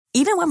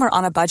Even when we're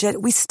on a budget,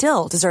 we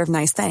still deserve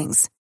nice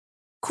things.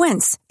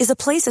 Quince is a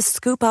place to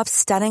scoop up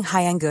stunning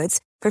high-end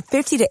goods for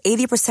 50 to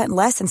 80%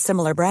 less than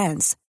similar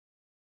brands.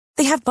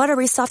 They have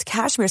buttery soft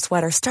cashmere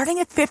sweaters starting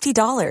at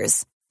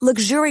 $50,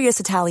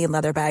 luxurious Italian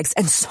leather bags,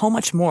 and so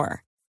much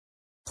more.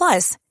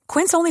 Plus,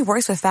 Quince only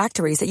works with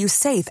factories that use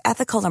safe,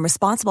 ethical, and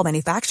responsible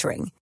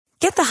manufacturing.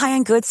 Get the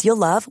high-end goods you'll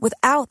love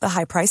without the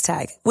high price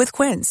tag with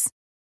Quince.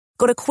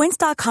 Go to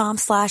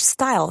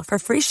quince.com/style for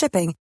free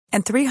shipping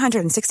and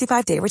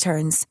 365-day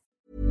returns.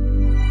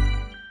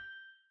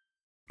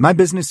 My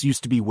business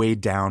used to be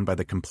weighed down by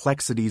the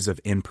complexities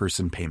of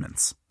in-person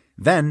payments.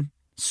 Then,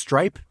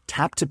 Stripe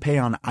Tap to Pay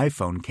on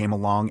iPhone came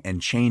along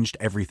and changed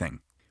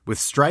everything. With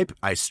Stripe,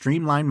 I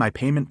streamlined my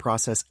payment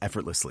process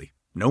effortlessly.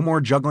 No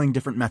more juggling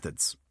different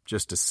methods.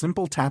 Just a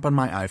simple tap on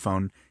my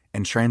iPhone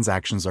and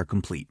transactions are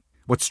complete.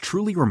 What's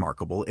truly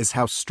remarkable is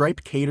how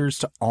Stripe caters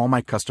to all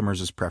my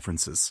customers'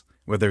 preferences.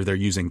 Whether they're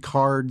using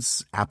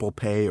cards, Apple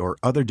Pay, or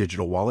other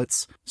digital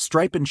wallets,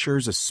 Stripe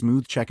ensures a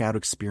smooth checkout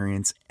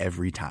experience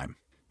every time.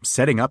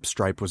 Setting up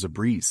Stripe was a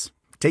breeze,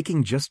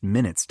 taking just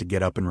minutes to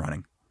get up and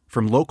running.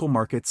 From local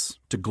markets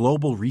to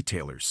global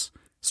retailers,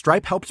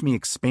 Stripe helped me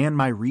expand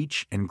my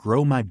reach and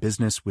grow my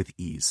business with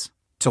ease.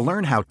 To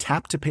learn how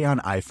Tap to Pay on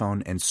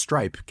iPhone and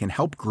Stripe can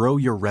help grow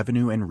your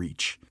revenue and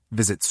reach,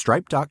 visit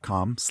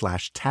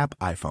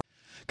stripe.com/tapiphone.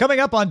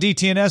 Coming up on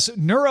DTNS,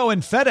 Neuro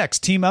and FedEx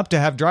team up to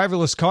have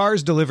driverless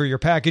cars deliver your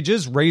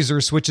packages.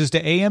 Razer switches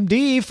to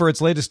AMD for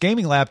its latest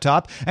gaming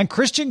laptop. And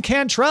Christian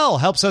Cantrell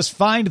helps us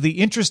find the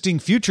interesting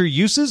future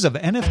uses of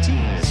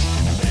NFTs.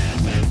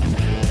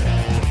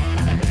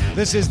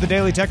 This is the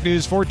Daily Tech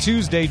News for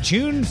Tuesday,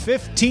 June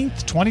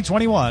 15th,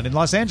 2021. In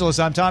Los Angeles,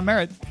 I'm Tom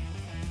Merritt.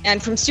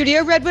 And from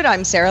Studio Redwood,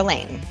 I'm Sarah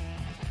Lane.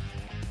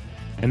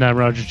 And I'm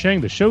Roger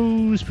Chang, the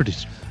show's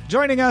producer.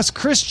 Joining us,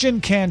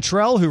 Christian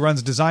Cantrell, who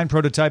runs design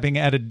prototyping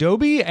at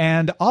Adobe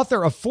and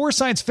author of 4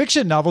 science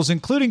fiction novels,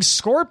 including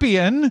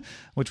Scorpion,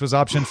 which was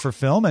optioned for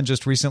film and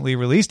just recently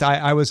released.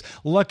 I was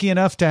lucky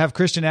enough to have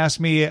Christian ask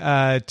me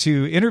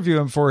to interview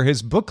him for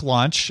his book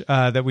launch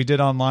that we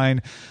did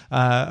online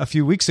a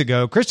few weeks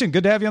ago. Christian,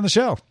 good to have you on the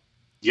show.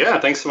 Yeah,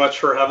 thanks so much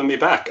for having me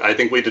back. I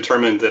think we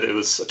determined that it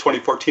was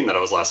 2014 that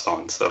I was last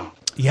on, so...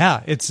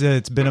 Yeah, it's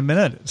been a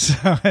minute,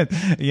 so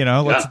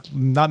let's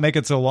not make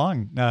it so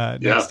long.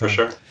 Yeah, for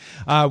sure.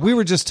 We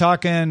were just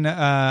talking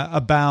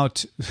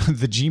about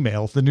the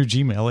new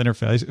Gmail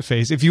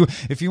interface.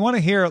 If you want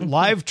to hear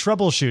live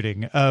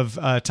troubleshooting of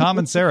Tom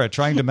and Sarah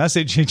trying to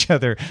message each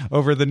other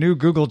over the new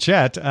Google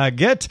Chat,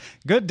 get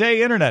Good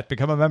Day Internet.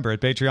 Become a member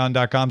at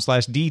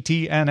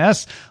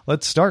patreon.com/DTNS.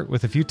 Let's start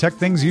with a few tech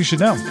things you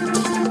should know.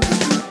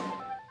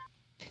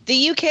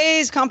 The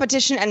UK's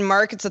Competition and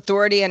Markets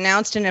Authority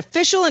announced an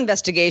official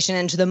investigation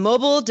into the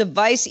mobile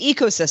device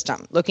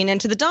ecosystem, looking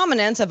into the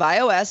dominance of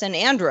iOS and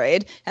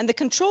Android and the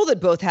control that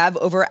both have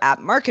over app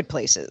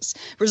marketplaces.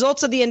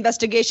 Results of the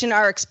investigation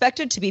are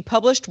expected to be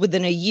published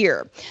within a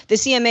year. The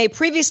CMA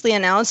previously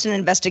announced an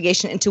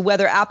investigation into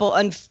whether Apple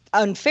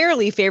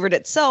unfairly favored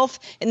itself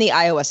in the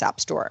iOS App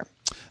Store.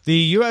 The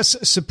U.S.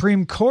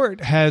 Supreme Court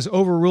has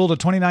overruled a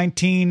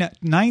 2019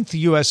 Ninth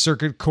U.S.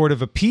 Circuit Court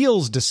of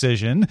Appeals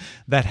decision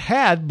that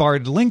had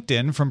barred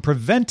LinkedIn from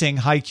preventing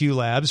HiQ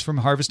Labs from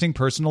harvesting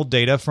personal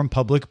data from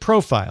public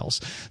profiles.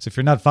 So if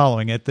you're not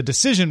following it, the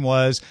decision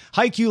was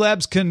HiQ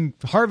Labs can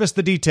harvest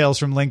the details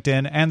from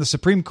LinkedIn, and the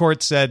Supreme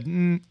Court said,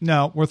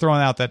 no, we're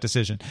throwing out that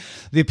decision.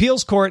 The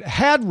appeals court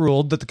had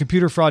ruled that the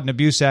Computer Fraud and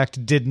Abuse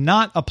Act did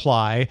not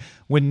apply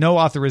when no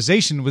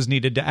authorization was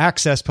needed to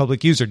access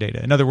public user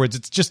data. In other words,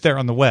 it's just there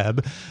on the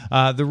web.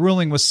 The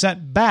ruling was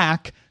sent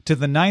back to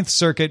the Ninth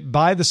Circuit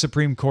by the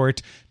Supreme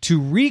Court to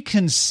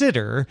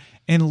reconsider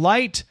in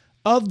light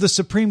of the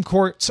Supreme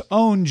Court's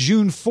own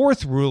June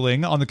 4th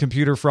ruling on the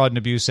Computer Fraud and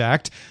Abuse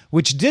Act,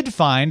 which did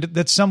find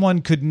that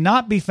someone could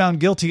not be found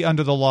guilty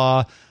under the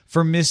law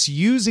for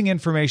misusing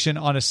information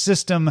on a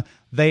system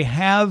they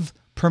have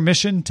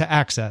permission to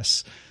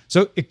access.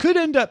 So it could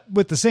end up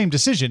with the same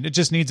decision. It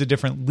just needs a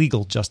different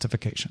legal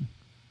justification.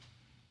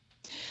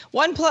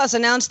 OnePlus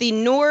announced the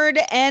Nord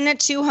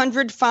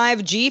N200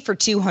 5G for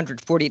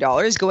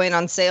 $240, going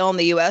on sale in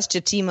the U.S. to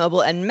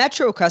T-Mobile and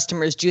Metro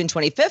customers June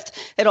 25th.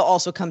 It'll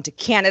also come to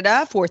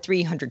Canada for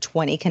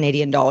 $320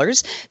 Canadian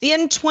dollars. The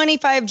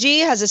N20 5G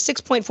has a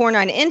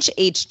 6.49-inch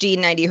HD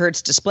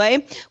 90Hz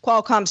display,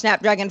 Qualcomm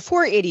Snapdragon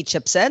 480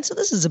 chipset, so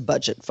this is a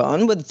budget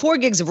phone, with 4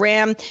 gigs of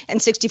RAM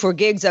and 64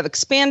 gigs of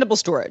expandable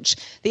storage.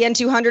 The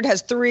N200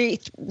 has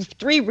three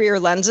rear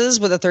lenses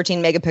with a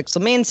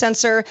 13-megapixel main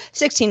sensor,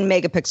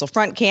 16-megapixel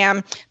front camera,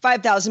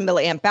 5,000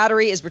 milliamp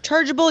battery, is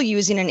rechargeable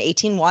using an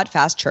 18-watt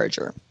fast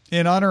charger.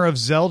 In honor of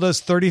Zelda's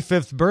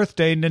 35th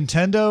birthday,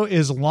 Nintendo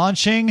is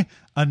launching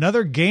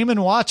another Game &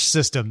 Watch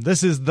system.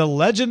 This is the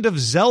Legend of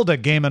Zelda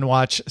Game &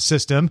 Watch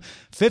system.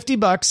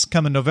 $50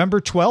 coming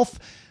November 12th.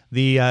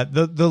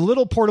 The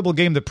little portable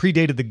game that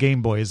predated the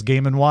Game Boy is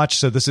Game & Watch,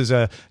 so this is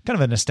a kind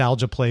of a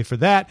nostalgia play for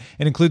that.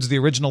 It includes the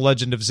original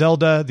Legend of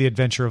Zelda, The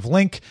Adventure of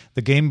Link,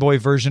 the Game Boy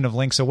version of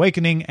Link's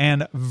Awakening,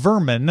 and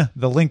Vermin,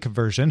 the Link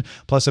version,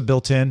 plus a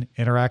built-in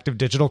interactive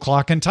digital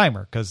clock and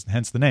timer, because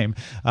hence the name,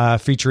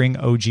 featuring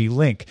OG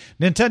Link.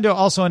 Nintendo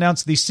also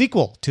announced the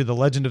sequel to The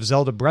Legend of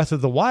Zelda Breath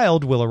of the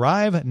Wild will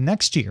arrive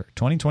next year,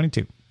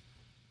 2022.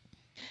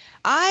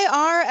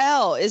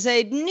 IRL is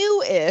a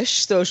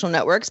new-ish social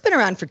network. It's been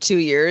around for 2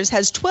 years,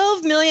 has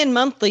 12 million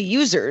monthly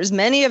users,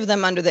 many of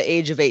them under the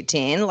age of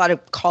 18, a lot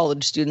of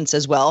college students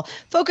as well,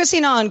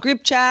 focusing on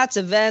group chats,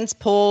 events,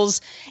 polls,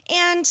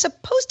 and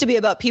supposed to be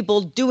about people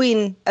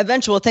doing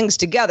eventual things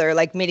together,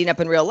 like meeting up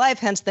in real life,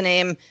 hence the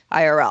name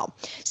IRL.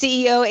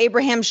 CEO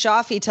Abraham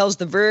Shafi tells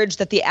The Verge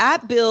that the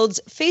app builds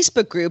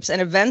Facebook groups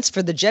and events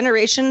for the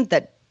generation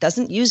that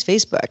doesn't use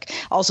Facebook.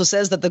 Also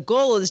says that the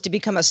goal is to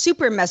become a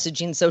super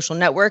messaging social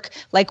network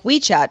like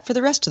WeChat for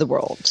the rest of the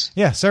world.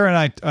 Yeah, Sarah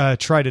and I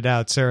tried it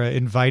out. Sarah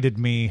invited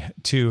me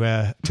to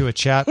a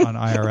chat on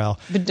IRL.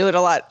 Been doing a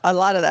lot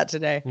of that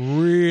today.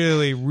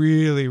 Really,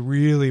 really,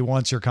 really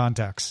wants your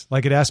contacts.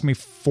 Like it asked me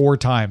 4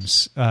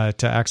 times to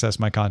access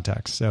my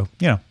contacts. So,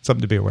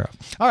 something to be aware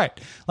of. All right,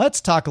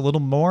 let's talk a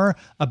little more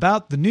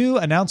about the new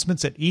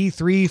announcements at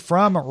E3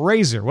 from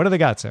Razer. What do they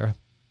got, Sarah?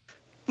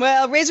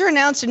 Well, Razer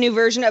announced a new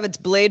version of its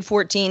Blade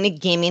 14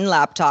 gaming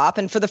laptop,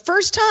 and for the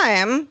first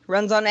time,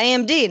 runs on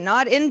AMD,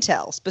 not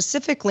Intel,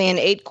 specifically an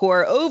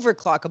 8-core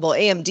overclockable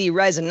AMD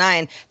Ryzen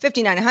 9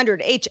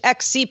 5900HX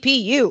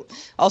CPU.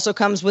 Also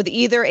comes with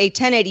either a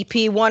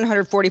 1080p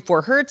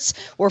 144Hz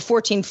or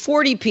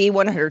 1440p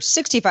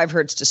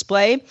 165Hz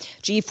display,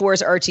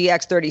 GeForce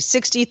RTX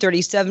 3060,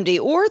 3070,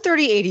 or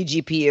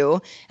 3080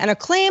 GPU, and a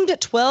claimed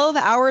 12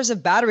 hours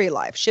of battery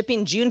life,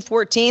 shipping June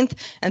 14th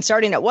and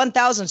starting at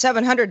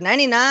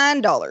 $1,799.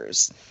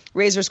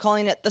 Razer's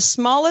calling it the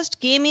smallest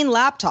gaming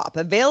laptop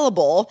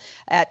available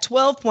at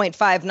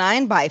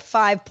 12.59 by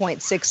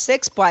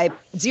 5.66 by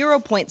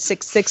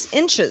 0.66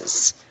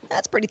 inches.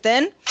 That's pretty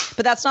thin,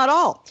 but that's not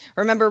all.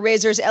 Remember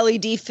Razer's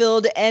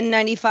LED-filled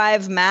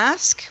N95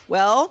 mask?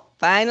 Well,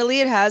 finally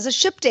it has a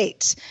ship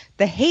date.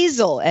 The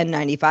Hazel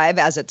N95,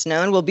 as it's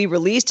known, will be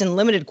released in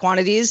limited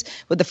quantities,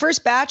 with the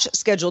first batch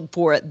scheduled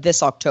for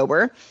this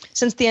October.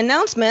 Since the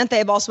announcement, they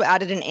have also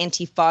added an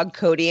anti-fog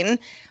coating.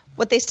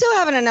 What they still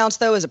haven't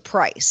announced, though, is a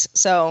price.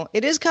 So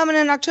it is coming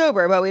in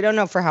October, but we don't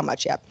know for how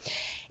much yet.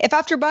 If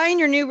after buying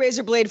your new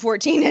Razer Blade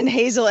 14 and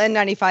Hazel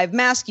N95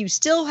 mask, you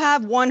still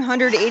have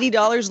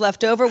 $180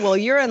 left over, well,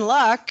 you're in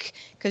luck,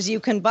 because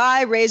you can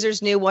buy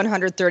Razer's new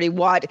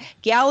 130-watt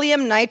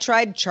gallium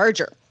nitride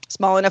charger.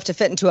 Small enough to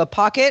fit into a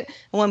pocket,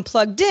 and when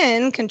plugged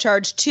in, can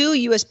charge 2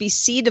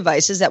 USB-C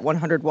devices at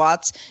 100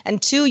 watts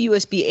and 2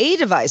 USB-A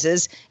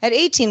devices at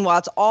 18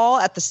 watts,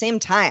 all at the same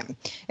time.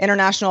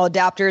 International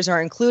adapters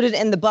are included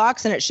in the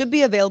box, and it should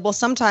be available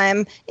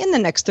sometime in the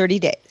next 30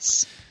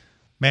 days.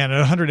 Man,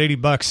 at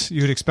 $180,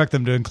 you would expect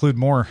them to include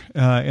more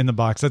in the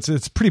box.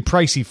 It's pretty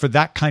pricey for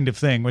that kind of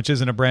thing, which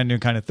isn't a brand new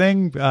kind of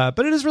thing. But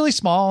it is really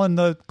small, and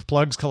the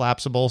plug's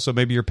collapsible, so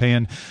maybe you're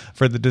paying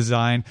for the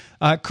design.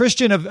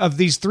 Christian, of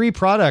these 3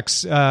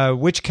 products,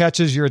 which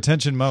catches your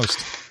attention most?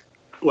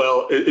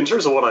 Well, in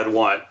terms of what I'd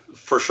want,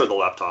 for sure the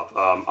laptop.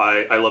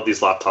 I love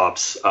these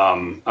laptops.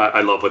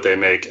 I love what they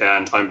make,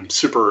 and I'm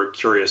super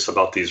curious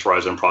about these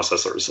Ryzen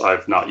processors.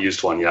 I've not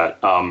used one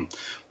yet.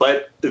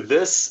 But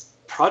this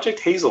Project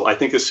Hazel, I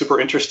think, is super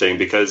interesting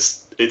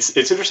because it's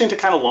interesting to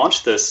kind of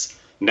launch this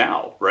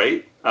now,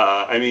 right?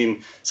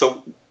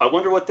 So I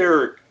wonder what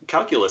their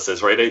calculus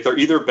is, right? They're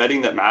either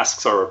betting that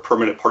masks are a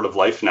permanent part of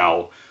life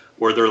now,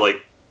 or they're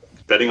like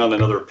betting on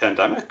another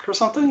pandemic or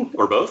something,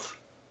 or both.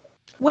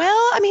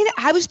 Well,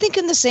 I was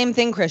thinking the same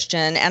thing,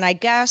 Christian, and I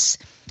guess,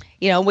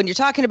 when you're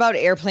talking about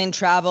airplane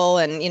travel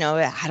and,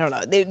 I don't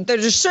know,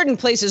 there's just certain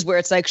places where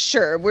it's like,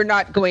 sure,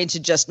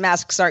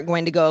 masks aren't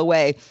going to go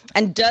away.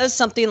 And does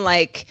something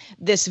like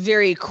this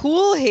very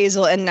cool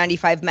Hazel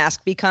N95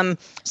 mask become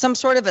some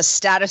sort of a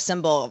status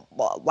symbol,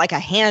 like a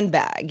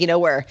handbag,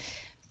 where,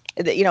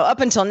 up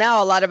until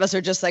now, a lot of us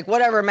are just like,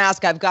 whatever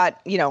mask I've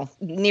got,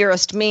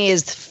 nearest me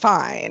is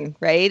fine,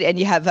 right? And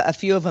you have a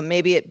few of them.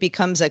 Maybe it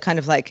becomes a kind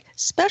of like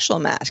special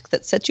mask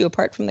that sets you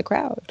apart from the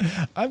crowd.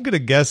 I'm going to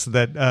guess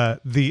that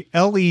the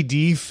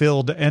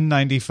LED-filled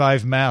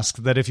N95 mask,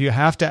 that if you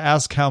have to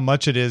ask how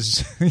much it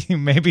is,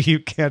 maybe you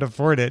can't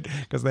afford it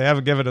because they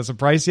haven't given us a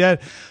price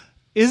yet,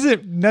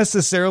 isn't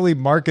necessarily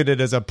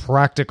marketed as a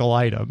practical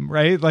item,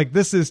 right? Like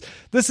this is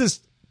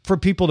for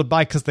people to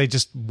buy because they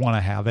just want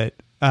to have it.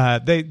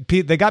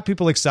 They got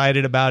people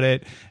excited about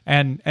it,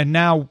 and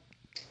now,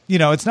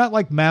 it's not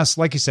like masks,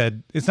 like you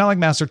said, it's not like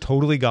masks are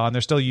totally gone.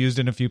 They're still used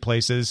in a few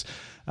places,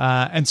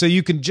 and so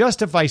you can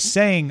justify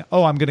saying,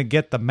 "Oh, I'm going to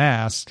get the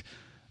mask,"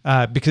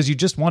 because you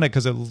just want it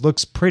because it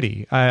looks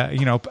pretty.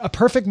 A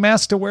perfect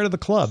mask to wear to the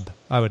club.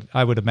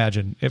 I would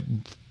imagine if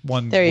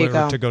one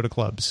were to go to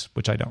clubs,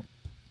 which I don't.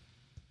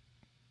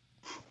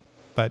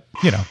 But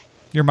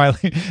your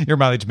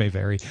mileage may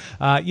vary.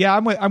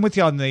 I'm with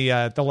you on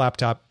the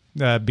laptop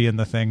being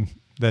the thing.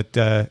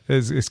 that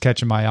is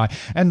catching my eye.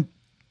 And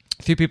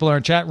a few people in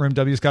our chat room,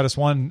 W's got us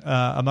one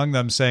among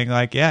them, saying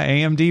like, yeah,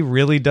 AMD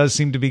really does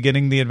seem to be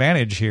getting the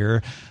advantage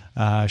here,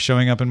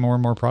 showing up in more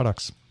and more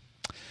products.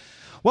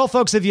 Well,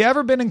 folks, have you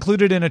ever been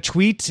included in a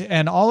tweet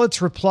and all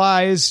its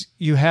replies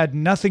you had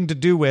nothing to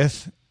do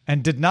with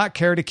and did not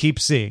care to keep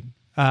seeing?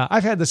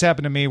 I've had this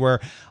happen to me where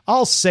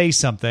I'll say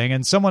something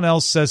and someone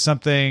else says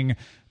something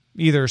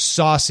either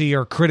saucy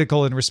or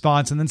critical in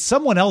response, and then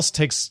someone else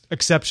takes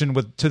exception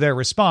to their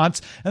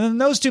response, and then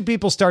those two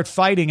people start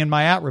fighting in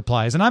my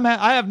 @replies, and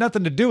I have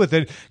nothing to do with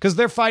it because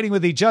they're fighting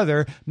with each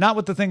other, not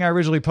with the thing I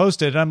originally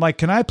posted. And I'm like,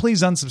 can I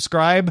please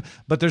unsubscribe?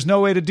 But there's no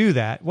way to do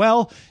that.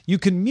 Well, you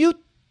can mute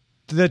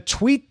the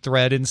tweet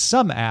thread in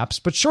some apps,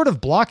 but short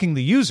of blocking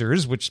the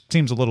users, which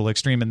seems a little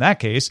extreme in that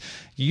case,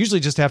 you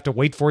usually just have to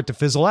wait for it to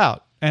fizzle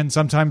out. And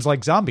sometimes,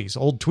 like zombies,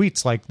 old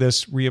tweets like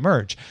this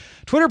reemerge.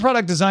 Twitter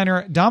product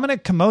designer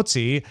Dominic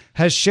Camozzi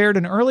has shared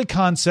an early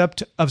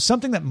concept of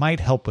something that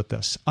might help with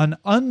this, an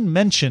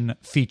unmention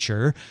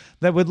feature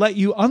that would let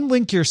you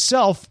unlink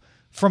yourself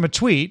from a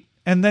tweet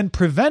and then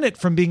prevent it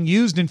from being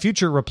used in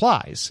future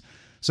replies.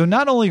 So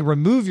not only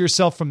remove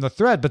yourself from the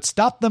thread, but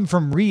stop them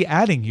from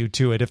re-adding you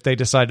to it if they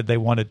decided they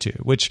wanted to,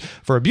 which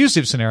for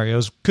abusive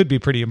scenarios could be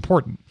pretty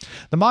important.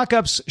 The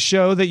mock-ups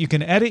show that you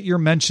can edit your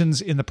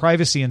mentions in the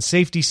privacy and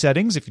safety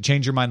settings if you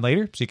change your mind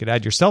later, so you could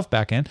add yourself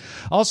back in.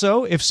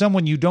 Also, if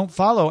someone you don't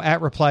follow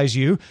 @replies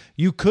you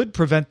could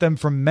prevent them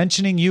from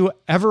mentioning you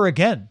ever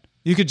again.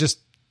 You could just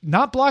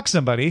not block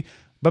somebody,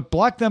 but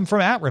block them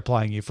from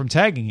 @replying you, from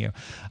tagging you.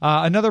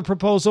 Another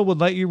proposal would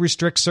let you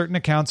restrict certain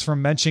accounts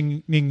from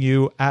mentioning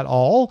you at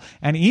all,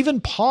 and even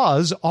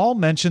pause all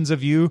mentions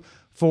of you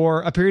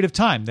for a period of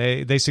time.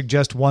 They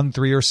suggest 1,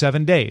 3, or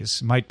 7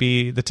 days might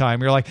be the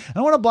time. You're like, I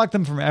don't want to block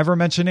them from ever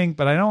mentioning,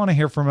 but I don't want to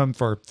hear from them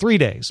for 3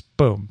 days.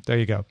 Boom. There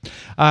you go.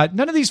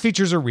 None of these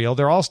features are real.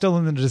 They're all still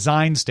in the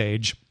design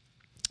stage.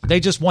 They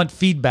just want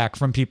feedback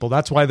from people.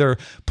 That's why they're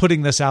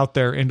putting this out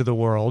there into the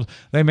world.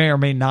 They may or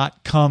may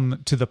not come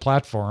to the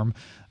platform.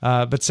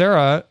 But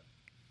Sarah,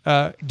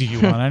 do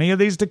you want any of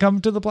these to come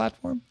to the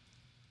platform?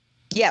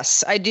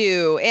 Yes, I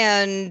do.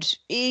 And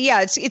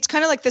yeah, it's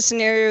kind of like the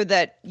scenario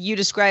that you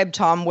described,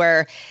 Tom,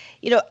 where,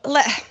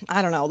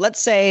 I don't know,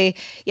 let's say,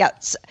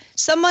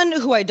 someone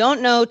who I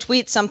don't know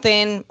tweets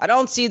something. I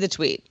don't see the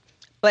tweet,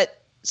 but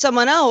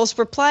someone else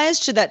replies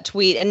to that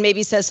tweet and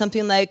maybe says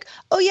something like,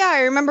 oh yeah,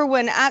 I remember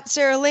when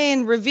 @Sarah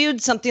Lane reviewed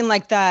something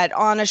like that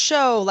on a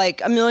show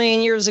like a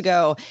million years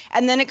ago.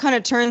 And then it kind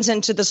of turns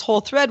into this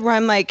whole thread where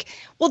I'm like,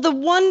 well, the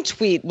one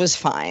tweet was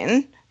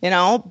fine,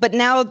 but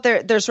now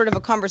there's sort of a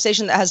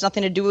conversation that has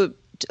nothing to do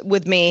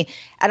with me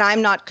and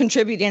I'm not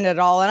contributing at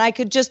all. And I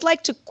could just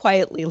like to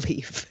quietly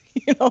leave.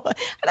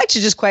 I'd like to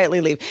just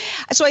quietly leave.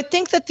 So I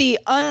think that the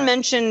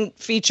unmentioned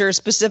feature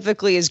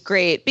specifically is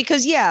great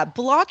because,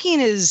 blocking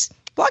is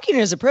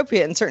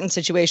appropriate in certain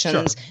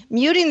situations. Sure.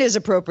 Muting is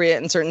appropriate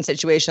in certain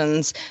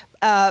situations.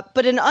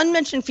 But an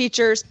unmentioned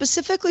feature,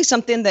 specifically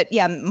something that,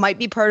 might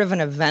be part of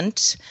an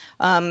event,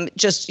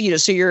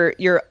 so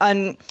you're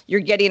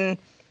getting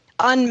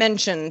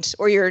unmentioned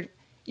or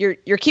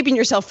you're keeping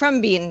yourself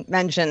from being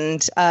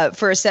mentioned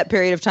for a set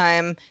period of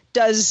time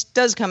does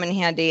come in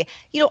handy.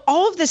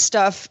 All of this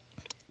stuff,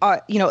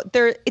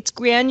 it's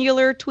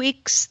granular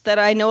tweaks that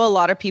I know a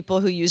lot of people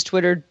who use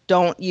Twitter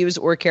don't use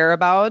or care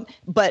about,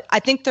 but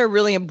I think they're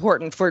really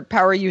important for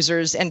power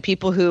users and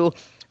people who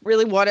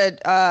really want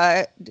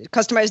to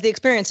customize the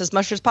experience as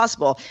much as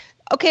possible.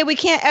 Okay, we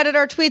can't edit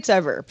our tweets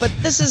ever, but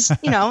this is,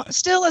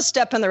 still a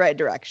step in the right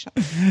direction.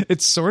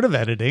 It's sort of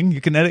editing. You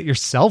can edit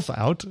yourself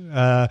out.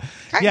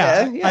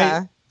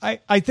 Yeah.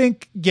 I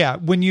think,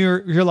 when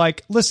you're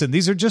like, listen,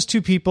 these are just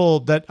two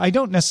people that I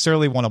don't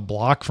necessarily want to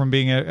block from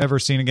being ever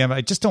seen again.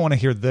 I just don't want to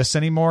hear this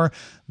anymore.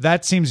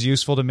 That seems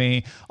useful to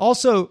me.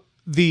 Also,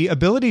 the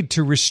ability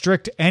to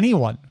restrict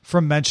anyone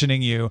from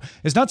mentioning you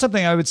is not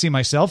something I would see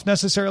myself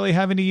necessarily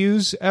having to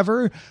use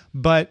ever,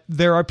 but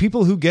there are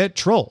people who get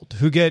trolled,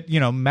 who get,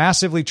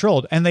 massively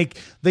trolled, and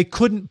they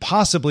couldn't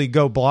possibly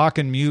go block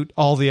and mute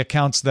all the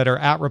accounts that are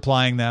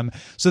 @replying them.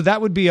 So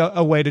that would be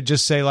a way to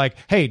just say like,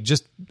 hey,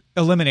 just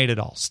eliminate it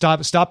all.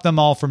 Stop them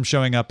all from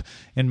showing up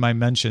in my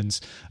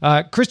mentions.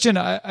 Christian,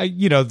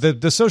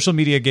 the social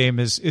media game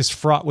is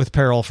fraught with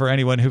peril for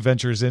anyone who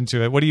ventures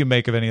into it. What do you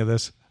make of any of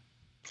this?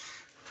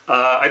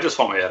 I just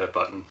want my edit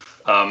button.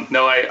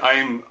 No,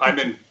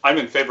 I'm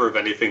in favor of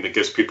anything that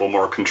gives people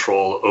more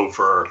control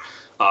over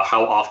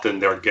how often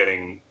they're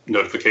getting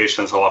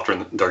notifications, how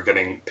often they're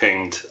getting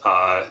pinged.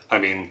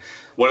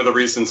 One of the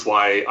reasons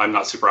why I'm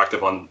not super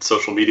active on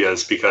social media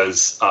is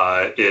because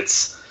I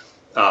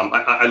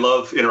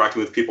love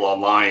interacting with people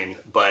online,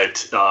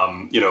 but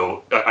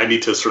I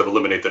need to sort of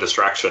eliminate the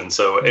distraction.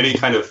 So any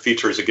kind of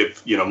features that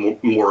give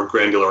more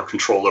granular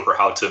control over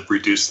how to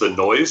reduce the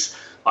noise,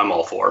 I'm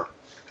all for.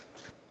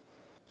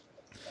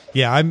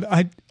 Yeah,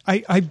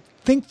 I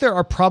think there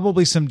are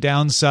probably some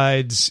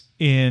downsides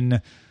in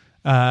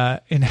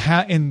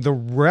in the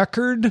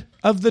record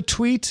of the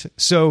tweet.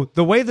 So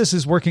the way this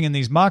is working in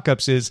these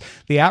mock-ups is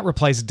the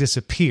 @replies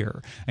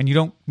disappear, and you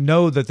don't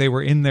know that they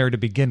were in there to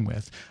begin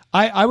with.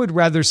 I would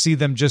rather see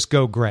them just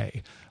go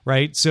gray.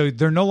 Right. So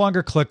they're no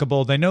longer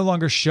clickable. They no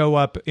longer show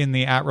up in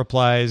the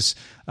 @replies.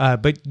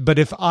 But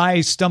if I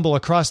stumble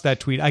across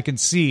that tweet, I can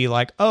see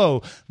like,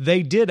 oh,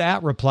 they did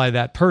 @reply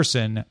that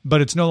person,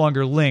 but it's no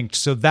longer linked.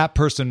 So that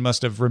person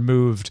must have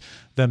removed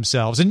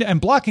themselves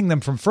and blocking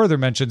them from further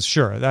mentions.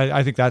 Sure.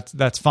 I think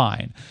that's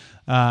fine.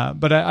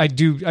 But I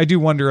do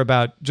wonder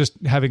about just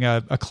having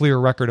a clear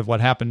record of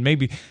what happened.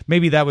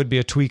 Maybe that would be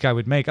a tweak I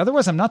would make.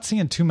 Otherwise, I'm not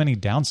seeing too many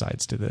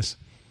downsides to this.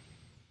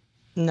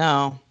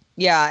 No.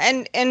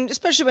 Yeah, and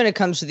especially when it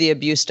comes to the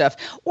abuse stuff,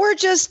 or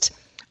just,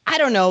 I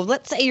don't know,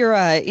 let's say you're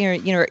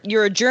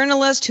a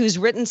journalist who's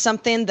written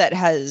something that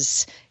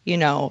has,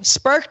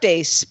 sparked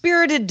a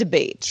spirited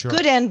debate, sure,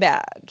 good and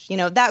bad,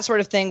 that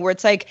sort of thing, where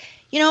it's like,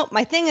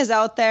 my thing is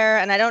out there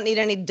and I don't need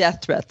any death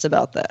threats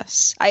about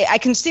this. I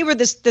can see where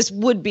this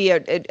would be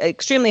an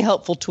extremely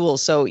helpful tool,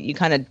 so you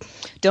kind of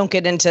don't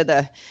get into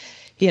the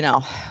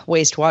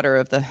wastewater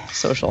of the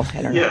social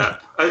internet. Yeah,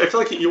 I feel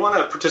like you want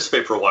to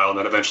participate for a while and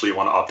then eventually you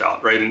want to opt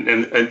out, right?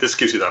 And this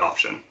gives you that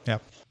option. Yeah.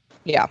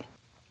 Yeah.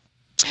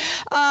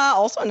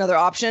 Also another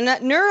option,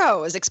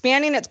 Nuro is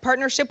expanding its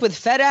partnership with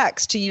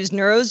FedEx to use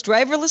Nuro's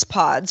driverless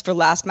pods for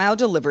last mile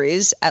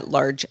deliveries at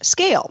large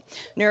scale.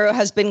 Nuro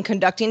has been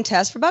conducting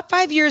tests for about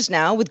 5 years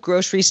now with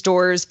grocery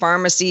stores,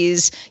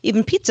 pharmacies,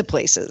 even pizza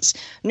places.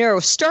 Nuro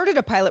started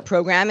a pilot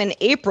program in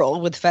April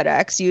with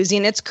FedEx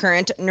using its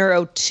current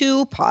Nuro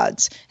 2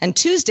 pods. And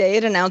Tuesday,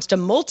 it announced a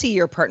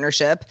multi-year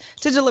partnership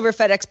to deliver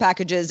FedEx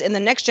packages in the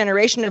next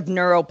generation of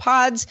Nuro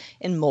pods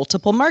in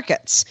multiple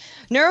markets.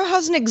 Nuro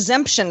has an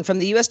exemption from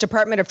the U.S.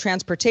 Department of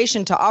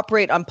Transportation to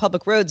operate on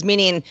public roads,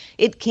 meaning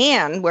it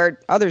can where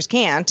others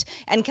can't.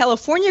 And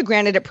California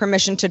granted it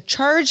permission to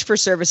charge for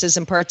services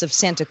in parts of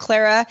Santa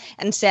Clara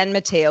and San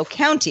Mateo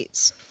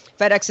counties.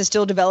 FedEx is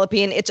still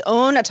developing its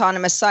own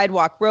autonomous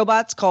sidewalk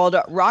robots called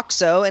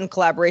Roxo in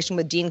collaboration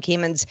with Dean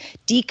Kamen's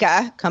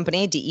DEKA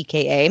company,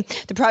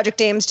 DEKA. The project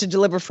aims to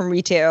deliver from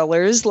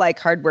retailers like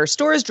hardware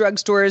stores,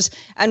 drugstores,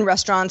 and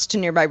restaurants to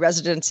nearby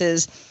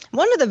residences.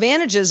 One of the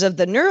advantages of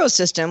the Nuro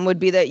system would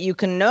be that you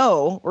can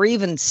know or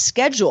even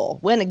schedule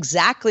when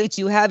exactly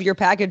to have your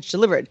package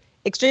delivered.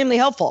 Extremely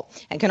helpful,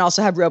 and can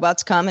also have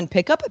robots come and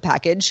pick up a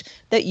package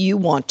that you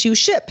want to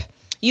ship.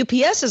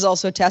 UPS is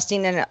also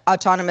testing an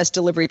autonomous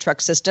delivery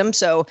truck system,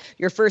 so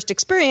your first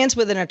experience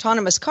with an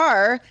autonomous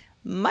car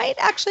might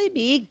actually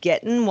be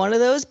getting one of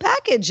those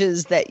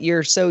packages that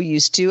you're so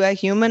used to a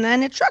human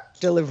and a truck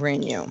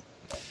delivering you.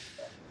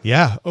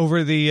 Yeah,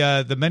 over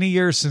the many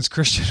years since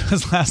Christian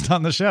was last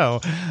on the show,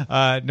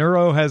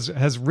 Nuro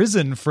has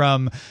risen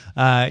from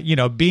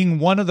being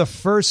one of the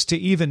first to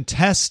even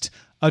test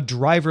a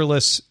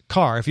driverless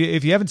car.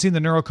 If you haven't seen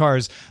the Nuro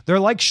cars, they're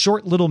like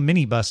short little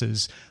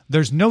minibuses.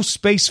 There's no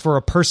space for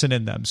a person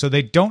in them, so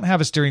they don't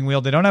have a steering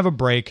wheel. They don't have a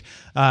brake.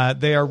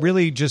 They are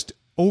really just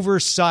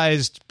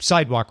oversized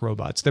sidewalk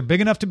robots. They're big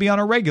enough to be on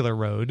a regular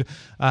road,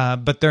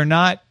 but they're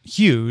not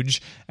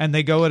huge, and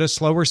they go at a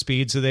slower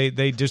speed, so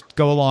they just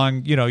go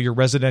along your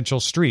residential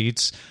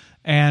streets.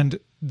 And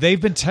they've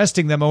been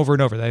testing them over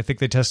and over. I think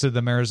they tested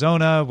them in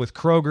Arizona with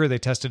Kroger. They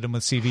tested them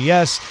with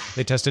CVS.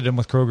 They tested them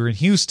with Kroger in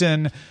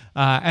Houston.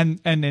 And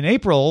in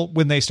April,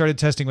 when they started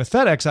testing with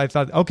FedEx, I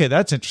thought, okay,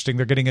 that's interesting.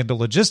 They're getting into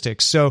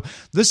logistics. So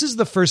this is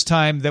the first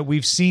time that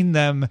we've seen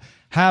them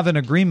have an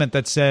agreement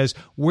that says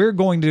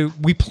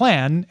we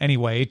plan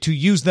anyway to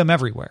use them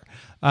everywhere.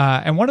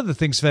 And one of the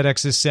things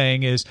FedEx is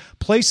saying is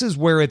places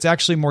where it's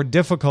actually more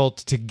difficult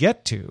to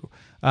get to.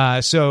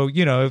 So,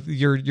 if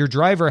your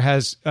driver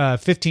has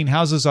 15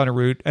 houses on a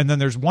route, and then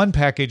there's one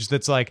package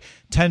that's like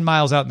 10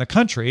 miles out in the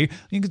country,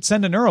 you could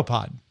send a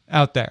Neuropod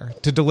out there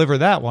to deliver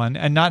that one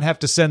and not have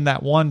to send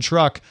that one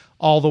truck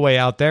all the way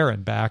out there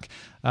and back.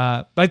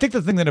 But I think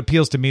the thing that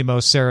appeals to me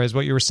most, Sarah, is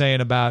what you were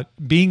saying about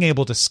being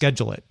able to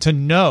schedule it, to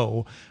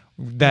know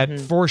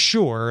that for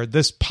sure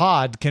this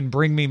pod can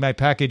bring me my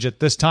package at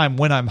this time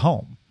when I'm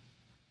home.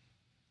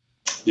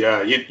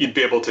 Yeah, you'd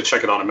be able to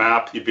check it on a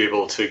map. You'd be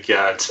able to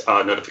get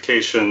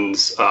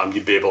notifications.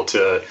 You'd be able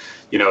to,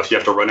 if you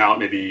have to run out,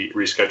 maybe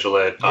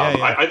reschedule it.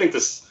 I think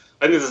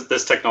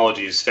this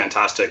technology is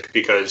fantastic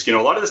because, a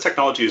lot of this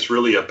technology is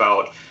really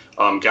about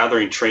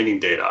gathering training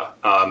data,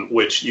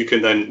 which you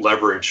can then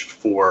leverage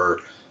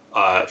for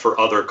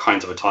other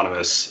kinds of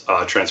autonomous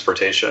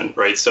transportation,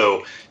 right?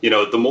 So,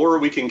 the more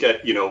we can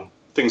get,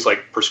 things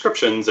like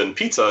prescriptions and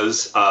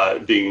pizzas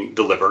being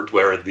delivered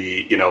where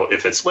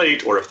if it's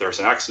late or if there's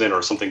an accident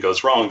or something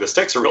goes wrong, the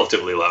stakes are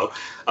relatively low,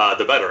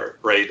 the better,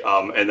 right?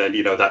 And then,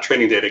 that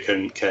training data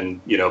can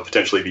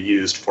potentially be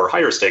used for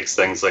higher stakes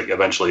things like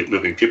eventually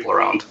moving people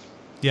around.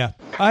 Yeah,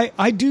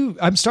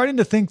 I'm starting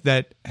to think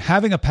that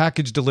having a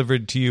package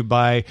delivered to you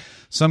by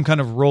some kind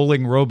of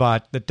rolling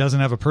robot that doesn't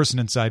have a person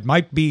inside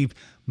might be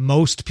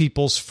most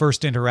people's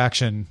first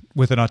interaction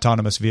with an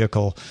autonomous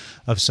vehicle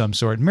of some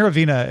sort.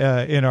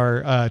 Miravina in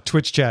our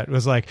Twitch chat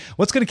was like,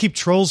 what's going to keep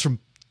trolls from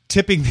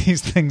tipping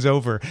these things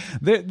over.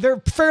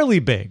 They're fairly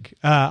big.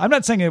 I'm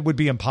not saying it would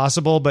be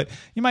impossible, but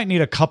you might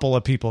need a couple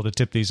of people to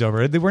tip these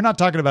over. We're not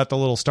talking about the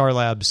little Star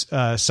Labs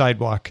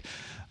sidewalk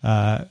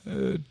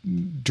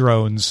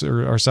drones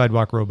or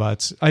sidewalk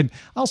robots. I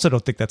also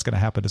don't think that's going to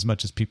happen as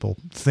much as people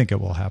think it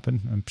will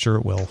happen. I'm sure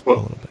it will. Well,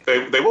 a little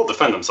bit. They will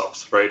defend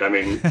themselves, right? I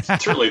mean,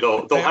 certainly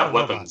they'll have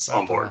weapons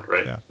on board,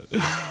 right? Yeah.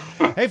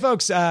 Hey,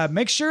 folks,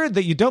 make sure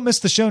that you don't miss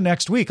the show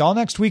next week. All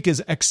next week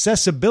is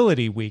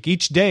Accessibility Week.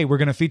 Each day we're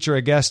going to feature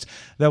a guest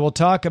that will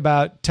talk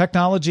about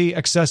technology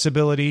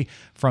accessibility,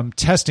 from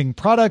testing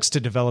products to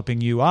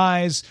developing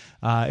UIs.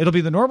 It'll be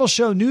the normal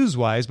show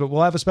news-wise, but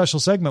we'll have a special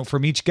segment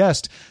from each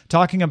guest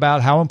talking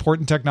about how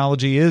important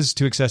technology is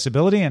to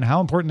accessibility and how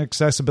important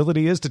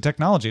accessibility is to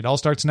technology. It all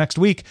starts next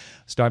week,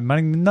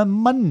 starting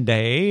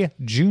Monday,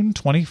 June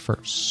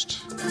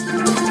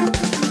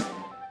 21st.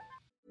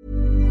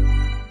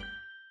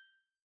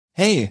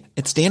 Hey,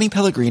 it's Danny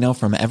Pellegrino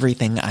from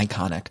Everything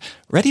Iconic.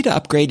 Ready to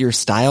upgrade your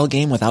style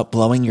game without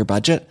blowing your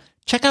budget?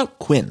 Check out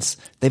Quince.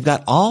 They've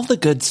got all the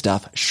good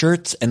stuff,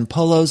 shirts and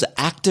polos,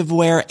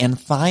 activewear, and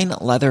fine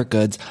leather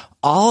goods,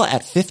 all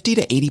at 50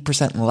 to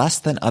 80% less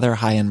than other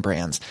high-end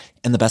brands.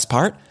 And the best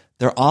part?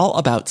 They're all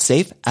about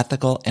safe,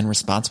 ethical, and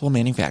responsible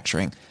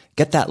manufacturing.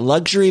 Get that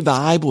luxury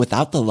vibe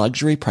without the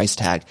luxury price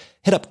tag.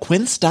 Hit up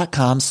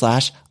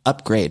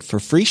quince.com/upgrade for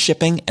free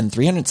shipping and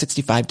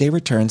 365-day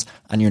returns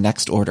on your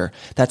next order.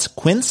 That's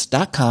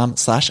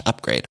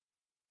quince.com/upgrade.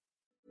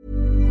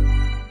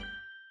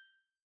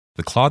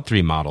 The Claude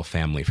 3 model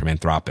family from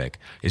Anthropic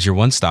is your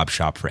one-stop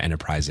shop for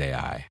enterprise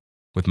AI.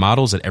 With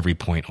models at every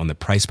point on the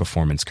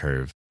price-performance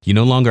curve, you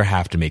no longer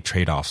have to make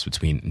trade-offs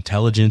between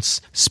intelligence,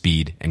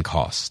 speed, and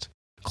cost.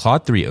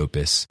 Claude 3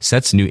 Opus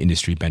sets new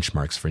industry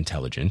benchmarks for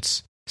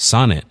intelligence.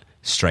 Sonnet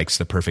strikes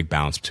the perfect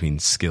balance between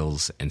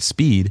skills and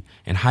speed.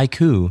 And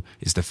Haiku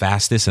is the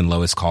fastest and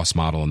lowest cost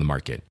model in the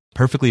market,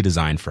 perfectly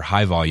designed for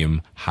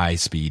high-volume,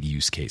 high-speed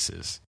use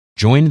cases.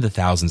 Join the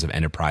thousands of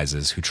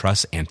enterprises who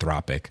trust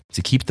Anthropic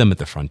to keep them at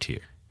the frontier.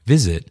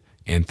 Visit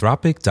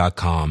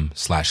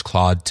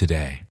anthropic.com/Claude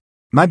today.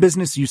 My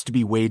business used to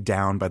be weighed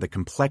down by the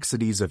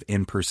complexities of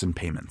in-person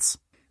payments.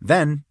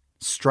 Then,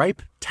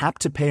 Stripe Tap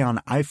to Pay on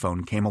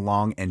iPhone came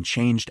along and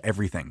changed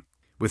everything.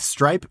 With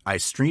Stripe, I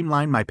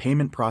streamlined my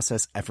payment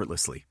process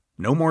effortlessly.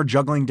 No more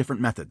juggling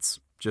different methods.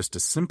 Just a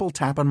simple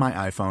tap on my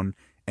iPhone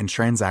and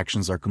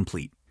transactions are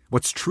complete.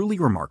 What's truly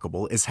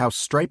remarkable is how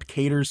Stripe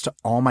caters to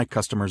all my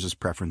customers'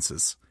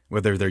 preferences.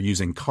 Whether they're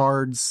using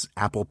cards,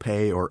 Apple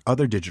Pay, or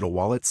other digital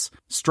wallets,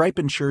 Stripe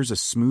ensures a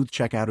smooth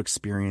checkout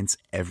experience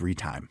every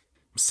time.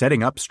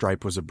 Setting up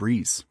Stripe was a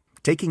breeze,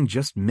 taking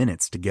just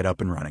minutes to get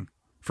up and running.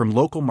 From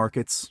local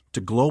markets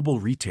to global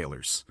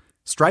retailers,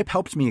 Stripe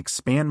helped me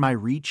expand my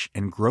reach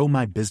and grow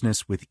my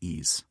business with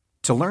ease.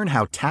 To learn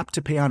how Tap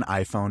to Pay on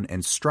iPhone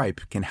and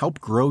Stripe can help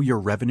grow your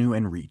revenue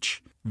and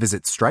reach,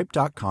 visit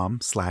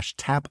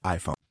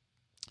stripe.com/tapiphone.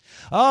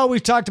 Oh,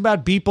 we've talked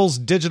about Beeple's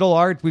digital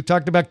art. We've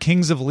talked about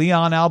Kings of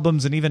Leon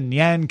albums and even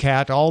Nyan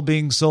Cat all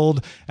being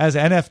sold as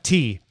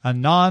NFT, a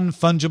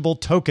non-fungible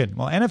token.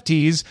 Well,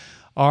 NFTs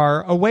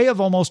are a way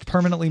of almost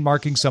permanently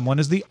marking someone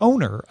as the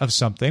owner of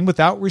something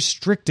without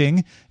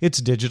restricting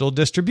its digital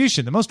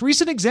distribution. The most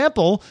recent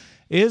example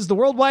is the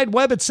World Wide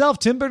Web itself.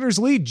 Tim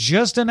Berners-Lee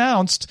just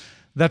announced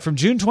that from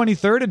June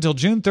 23rd until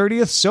June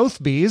 30th,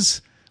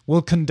 Sotheby's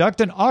will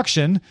conduct an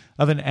auction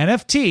of an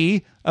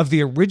NFT of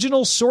the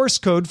original source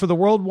code for the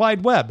World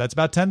Wide Web. That's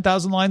about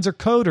 10,000 lines of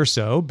code or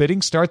so.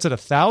 Bidding starts at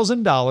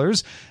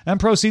 $1,000, and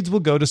proceeds will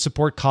go to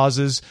support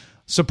causes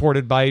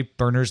supported by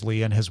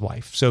Berners-Lee and his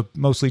wife, so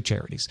mostly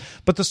charities.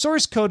 But the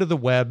source code of the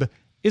web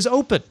is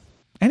open.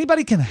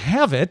 Anybody can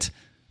have it.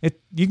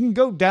 You can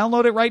go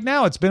download it right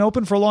now. It's been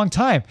open for a long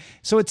time.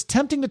 So it's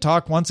tempting to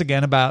talk once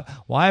again about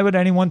why would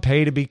anyone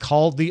pay to be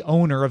called the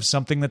owner of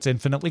something that's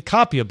infinitely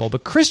copyable.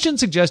 But Christian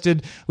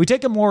suggested we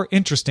take a more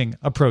interesting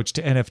approach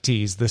to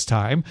NFTs this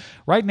time.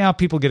 Right now,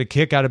 people get a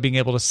kick out of being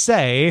able to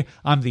say,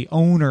 I'm the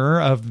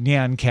owner of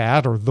Nyan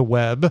Cat or the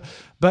web.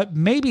 But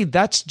maybe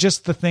that's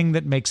just the thing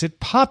that makes it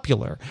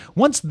popular.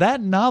 Once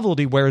that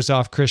novelty wears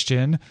off,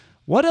 Christian,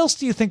 what else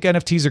do you think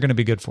NFTs are going to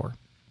be good for?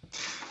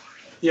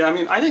 Yeah, I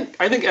mean, I think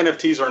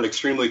NFTs are an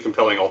extremely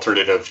compelling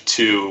alternative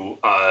to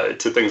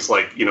things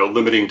like,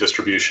 limiting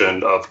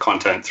distribution of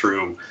content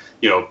through,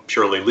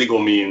 purely legal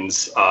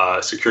means,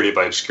 security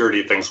by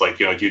obscurity, things like,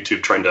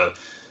 YouTube trying to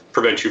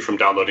prevent you from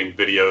downloading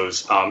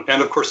videos.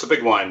 And of course, the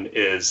big one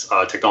is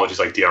technologies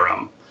like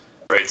DRM,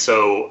 right?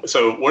 So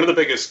one of the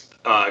biggest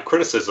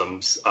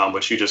criticisms,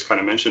 which you just kind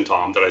of mentioned,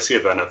 Tom, that I see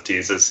of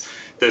NFTs is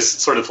this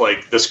sort of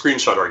like the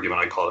screenshot argument,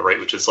 I call it, right?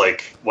 Which is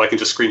like, well, I can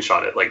just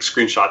screenshot it. Like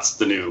screenshots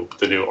the new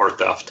art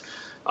theft,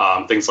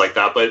 things like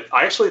that. But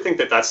I actually think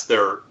that that's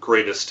their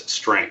greatest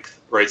strength,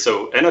 right?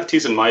 So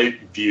NFTs, in my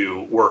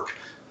view, work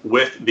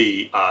with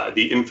the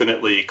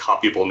infinitely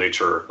copyable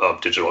nature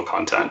of digital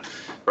content,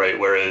 right?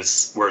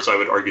 Whereas I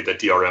would argue that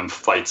DRM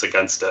fights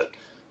against it.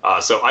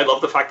 So I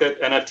love the fact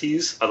that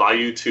NFTs allow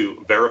you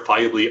to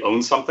verifiably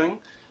own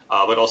something.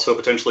 but also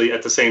potentially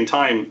at the same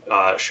time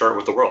share it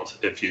with the world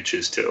if you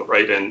choose to,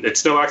 right? And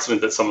it's no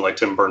accident that someone like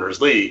Tim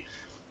Berners-Lee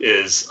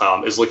is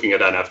looking at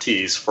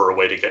NFTs for a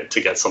way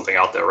to get something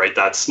out there, right?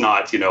 That's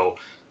not,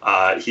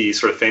 he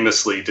sort of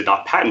famously did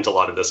not patent a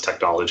lot of this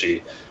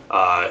technology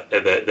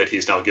that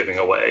he's now giving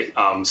away.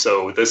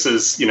 So this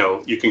is,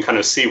 you can kind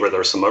of see where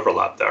there's some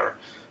overlap there.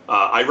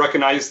 I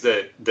recognize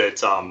that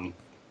the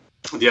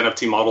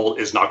NFT model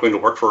is not going to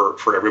work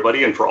for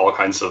everybody and for all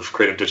kinds of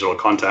creative digital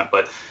content,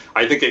 but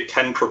I think it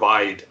can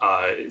provide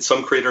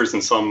some creators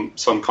and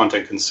some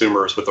content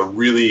consumers with a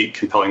really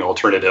compelling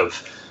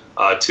alternative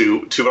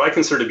to what I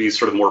consider to be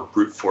sort of more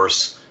brute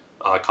force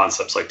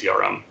concepts like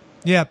DRM.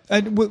 Yeah,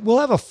 and we'll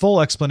have a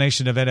full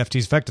explanation of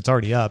NFTs. In fact, it's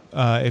already up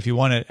if you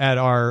want it at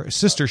our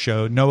sister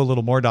show,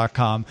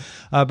 knowalittlemore.com.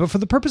 But for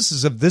the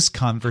purposes of this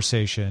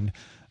conversation,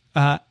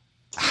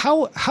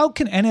 how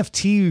can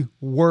NFT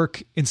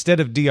work instead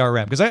of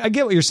DRM? Because I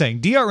get what you're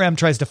saying. DRM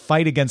tries to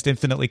fight against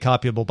infinitely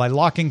copyable by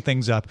locking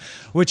things up,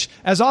 which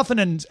as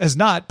often as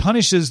not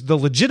punishes the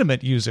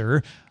legitimate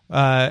user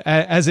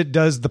as it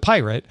does the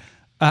pirate.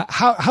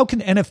 How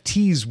can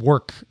NFTs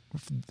work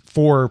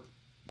for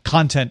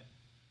content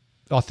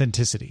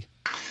authenticity?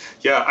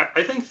 Yeah,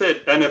 I think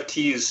that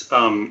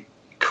NFTs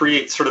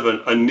create sort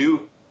of a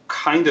new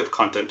kind of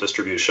content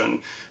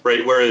distribution,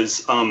 right?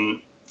 Whereas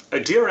a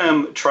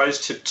DRM tries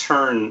to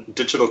turn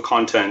digital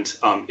content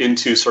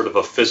into sort of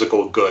a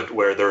physical good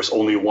where there's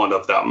only one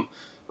of them,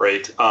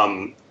 right?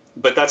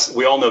 But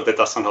we all know that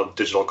that's not how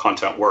digital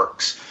content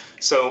works.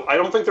 So I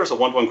don't think there's a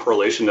one-to-one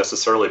correlation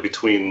necessarily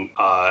between,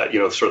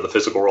 sort of the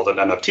physical world and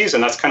NFTs,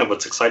 and that's kind of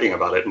what's exciting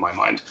about it in my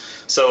mind.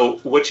 So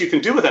what you can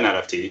do with an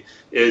NFT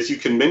is you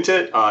can mint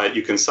it,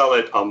 you can sell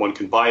it, one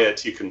can buy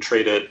it, you can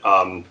trade it,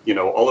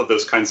 all of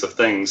those kinds of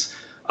things.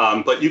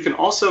 But you can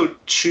also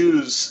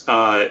choose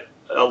a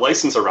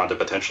license around it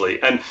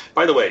potentially. And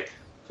by the way,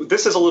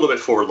 this is a little bit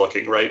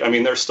forward-looking, right? I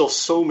mean, there's still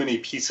so many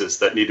pieces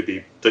that need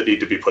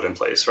to be put in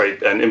place,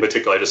 right? And in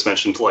particular, I just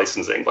mentioned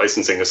licensing.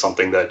 Licensing is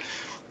something that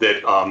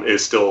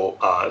is still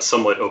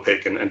somewhat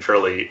opaque and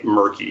fairly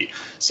murky.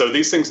 So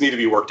these things need to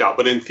be worked out.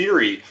 But in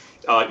theory,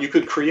 you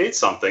could create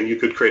something. You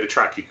could create a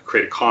track. You could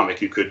create a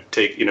comic. You could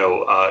take,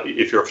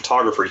 if you're a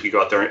photographer, you could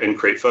go out there and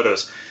create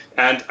photos.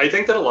 And I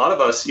think that a lot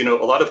of us, a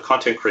lot of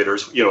content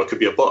creators, it could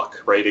be a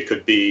book, right? It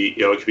could be,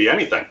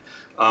 anything.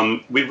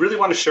 We really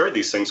want to share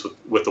these things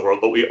with the world,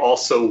 but we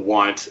also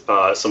want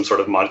some sort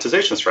of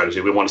monetization strategy.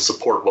 We want to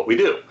support what we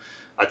do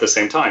at the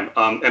same time.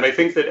 And I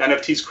think that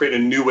NFTs create a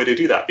new way to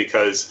do that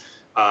because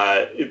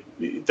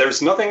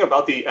there's nothing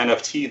about the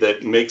NFT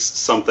that makes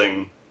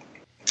something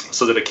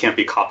so that it can't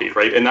be copied,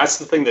 right? And that's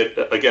the thing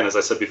that, again, as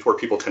I said before,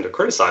 people tend to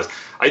criticize.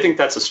 I think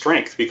that's a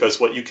strength because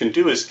what you can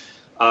do is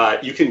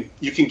you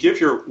can give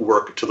your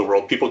work to the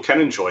world. People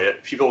can enjoy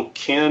it. People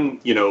can,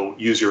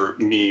 use your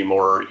meme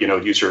or,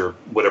 use your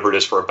whatever it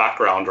is for a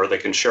background, or they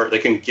can share it. They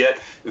can get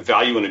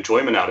value and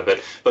enjoyment out of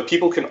it. But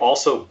people can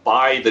also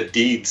buy the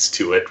deeds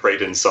to it,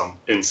 right? In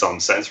some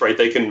sense, right?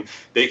 They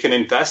can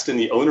invest in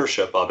the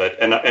ownership of it.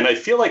 And I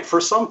feel like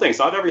for some things,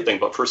 not everything,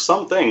 but for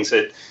some things,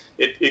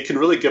 it can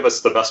really give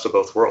us the best of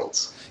both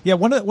worlds. Yeah,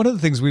 one of the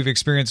things we've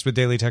experienced with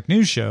Daily Tech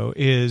News Show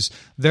is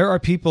there are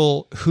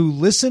people who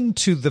listen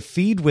to the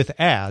feed with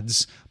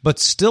ads, but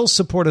still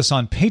support us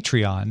on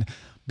Patreon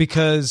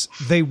because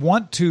they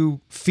want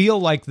to feel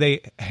like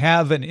they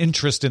have an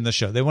interest in the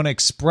show. They want to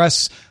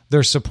express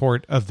their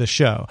support of the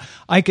show.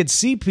 I could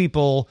see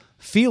people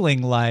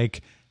feeling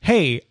like,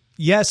 hey,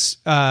 yes,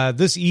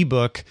 this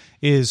ebook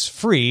is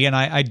free and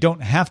I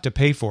don't have to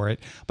pay for it,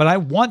 but I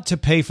want to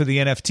pay for the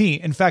NFT.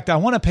 In fact, I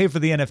want to pay for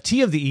the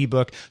NFT of the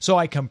ebook so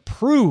I can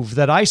prove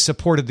that I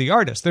supported the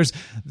artist. There's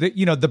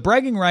the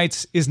bragging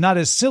rights is not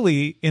as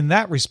silly in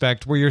that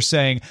respect where you're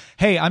saying,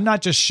 hey, I'm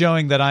not just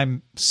showing that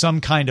I'm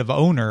some kind of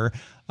owner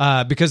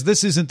because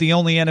this isn't the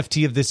only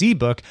NFT of this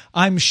ebook.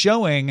 I'm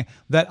showing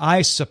that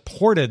I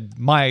supported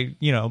my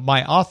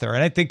author.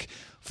 And I think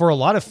for a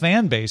lot of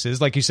fan bases,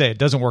 like you say, it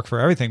doesn't work for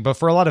everything, but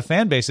for a lot of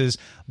fan bases,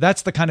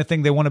 that's the kind of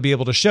thing they want to be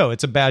able to show.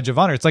 It's a badge of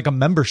honor. It's like a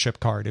membership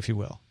card, if you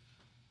will.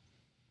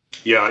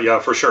 Yeah,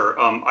 for sure.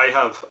 I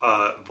have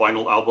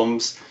vinyl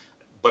albums,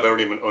 but I don't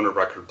even own a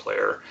record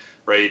player,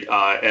 right?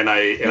 And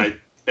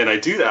I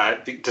do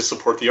that to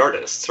support the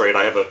artists, right?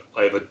 I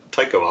have a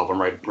Tycho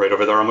album right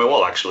over there on my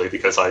wall, actually,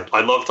 because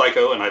I love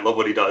Tycho and I love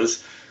what he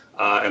does,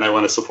 and I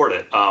want to support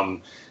it.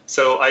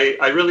 So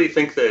I really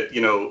think that,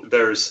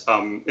 there's,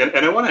 and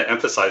I want to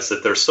emphasize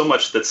that there's so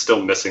much that's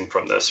still missing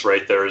from this,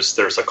 right? There's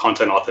a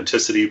content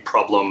authenticity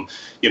problem.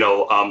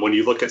 When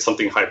you look at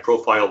something high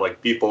profile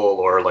like Beeple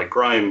or like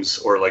Grimes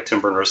or like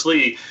Tim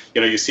Berners-Lee,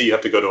 you see you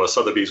have to go to a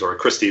Sotheby's or a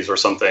Christie's or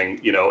something,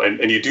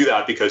 and you do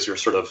that because you're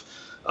sort of,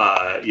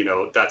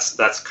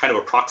 that's kind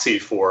of a proxy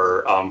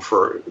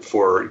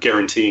for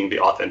guaranteeing the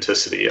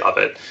authenticity of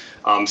it.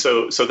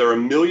 So there are a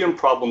million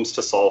problems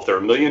to solve. There are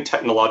a million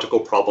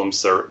technological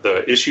problems. There are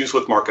the issues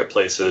with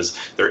marketplaces.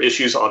 There are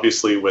issues,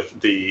 obviously,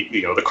 with the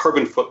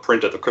carbon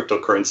footprint of the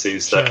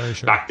cryptocurrencies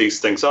that back these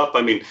things up.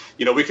 I mean,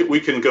 we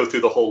can go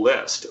through the whole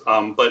list.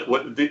 But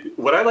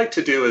what I like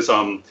to do is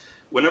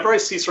whenever I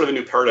see sort of a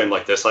new paradigm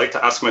like this, I like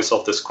to ask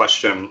myself this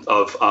question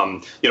of,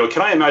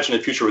 can I imagine a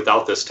future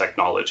without this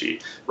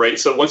technology, right?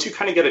 So once you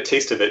kind of get a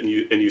taste of it and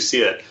you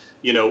see it,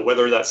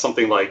 whether that's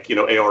something like,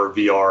 AR,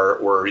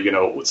 VR,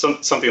 or,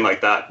 something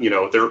like that,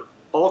 there are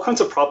all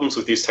kinds of problems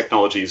with these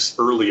technologies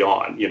early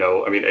on.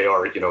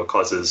 AR,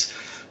 causes,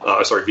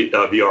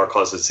 VR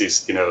causes these,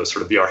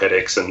 sort of VR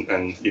headaches and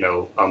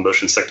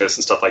motion sickness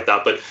and stuff like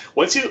that. But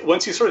once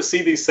you sort of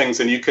see these things,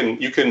 and you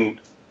can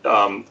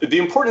the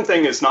important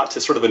thing is not to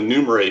sort of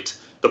enumerate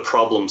the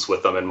problems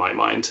with them in my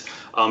mind.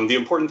 The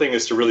important thing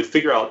is to really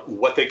figure out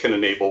what they can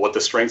enable, what the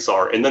strengths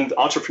are, and then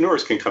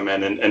entrepreneurs can come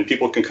in and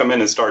people can come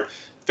in and start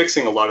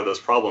fixing a lot of those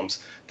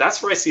problems.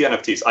 That's where I see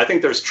NFTs. I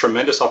think there's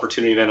tremendous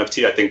opportunity in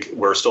NFT. I think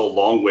we're still a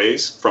long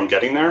ways from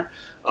getting there.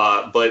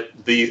 But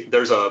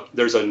there's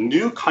a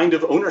new kind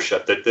of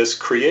ownership that this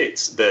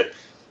creates that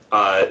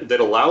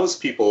allows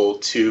people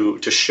to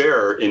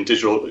share in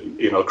digital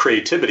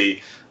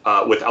creativity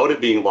without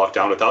it being locked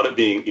down, without it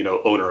being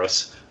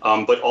onerous,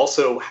 but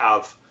also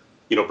have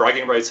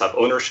bragging rights, have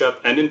ownership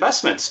and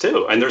investments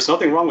too. And there's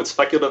nothing wrong with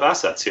speculative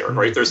assets here,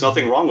 right? There's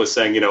nothing wrong with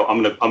saying,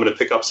 I'm gonna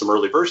pick up some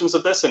early versions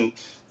of this, and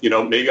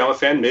maybe I'm a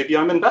fan, maybe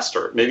I'm an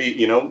investor,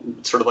 maybe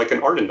sort of like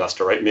an art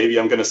investor, right? Maybe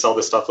I'm going to sell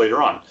this stuff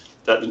later on.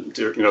 That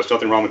there's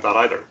nothing wrong with that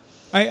either.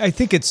 I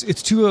think it's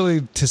too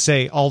early to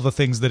say all the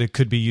things that it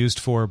could be used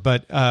for,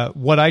 but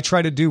what I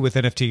try to do with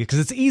NFT, because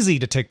it's easy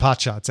to take pot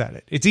shots at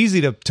it. It's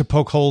easy to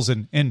poke holes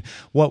in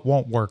what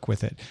won't work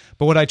with it.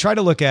 But what I try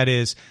to look at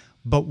is,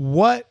 but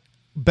what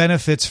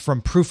benefits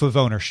from proof of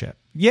ownership?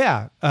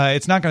 Yeah,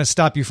 it's not going to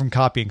stop you from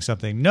copying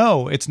something.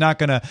 No, it's not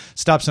going to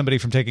stop somebody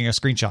from taking a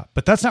screenshot.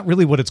 But that's not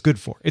really what it's good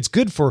for. It's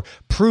good for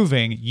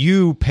proving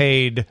you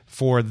paid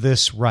for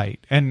this right.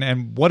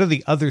 And what are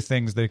the other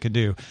things that it could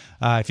do?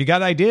 If you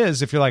got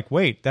ideas, if you're like,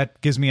 wait, that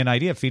gives me an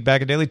idea,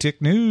 feedback at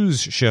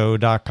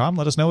dailytechnewsshow.com.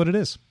 Let us know what it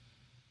is.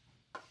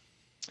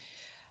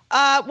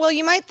 Well,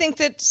 you might think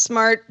that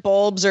smart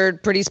bulbs are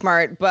pretty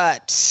smart,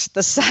 but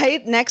the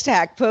site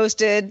NextHack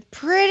posted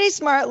pretty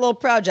smart little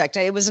project.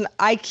 It was an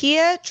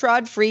IKEA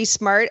trod-free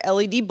smart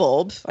LED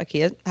bulb.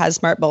 IKEA has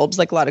smart bulbs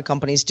like a lot of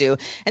companies do.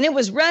 And it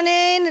was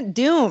running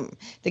Doom.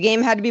 The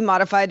game had to be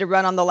modified to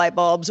run on the light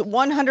bulb's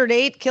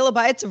 108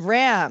 kilobytes of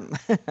RAM.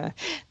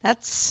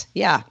 That's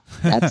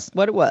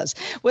what it was.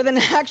 With an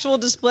actual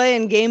display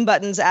and game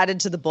buttons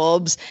added to the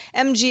bulbs,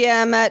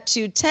 MGM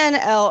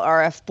 210L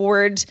RF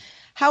board.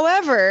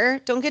 However,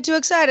 don't get too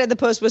excited. The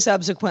post was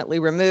subsequently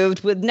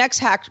removed. With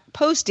NextHack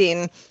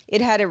posting,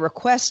 it had a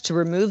request to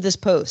remove this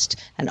post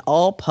and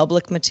all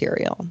public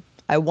material.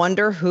 I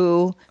wonder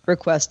who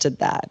requested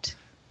that.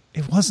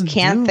 It wasn't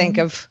Can't Doom. think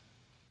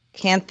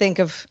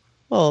of.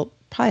 Well,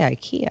 probably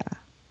IKEA.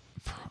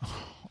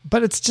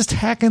 But it's just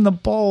hacking the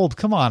bulb.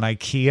 Come on,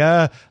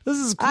 IKEA. This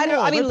is cool. Put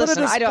a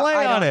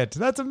display on it.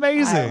 That's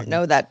amazing. I don't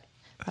know that.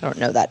 I don't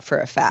know that for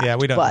a fact. Yeah,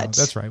 we don't know.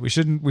 That's right. We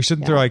shouldn't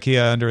throw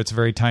IKEA under its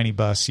very tiny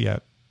bus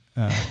yet.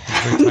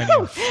 It's very tiny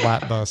and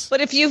flat bus. But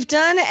if you've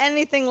done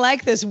anything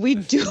like this, we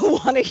do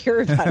want to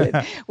hear about it.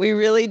 We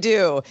really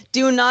do.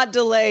 Do not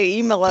delay.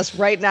 Email us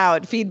right now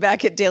at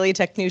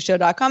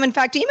feedback@dailytechnewsshow.com. In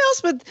fact, email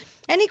us with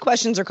any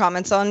questions or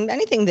comments on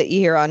anything that you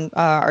hear on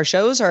our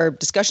shows, our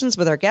discussions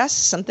with our guests,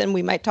 something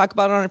we might talk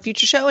about on a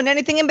future show, and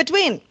anything in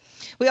between.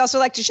 We also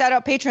like to shout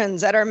out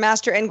patrons at our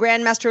master and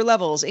grandmaster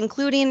levels,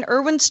 including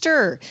Erwin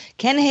Sturr,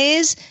 Ken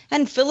Hayes,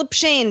 and Philip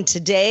Shane.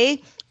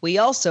 Today, we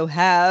also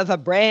have a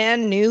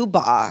brand new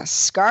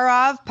boss,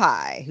 Gaurav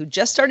Pai, who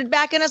just started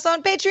backing us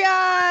on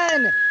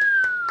Patreon.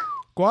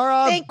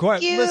 Gaurav, Thank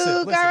you,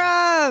 listen.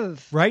 Gaurav.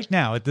 Right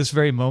now, at this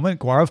very moment,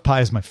 Gaurav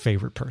Pai is my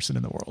favorite person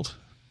in the world.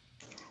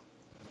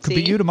 Could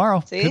be you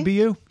tomorrow. See? Could be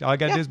you. All I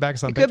got to do is back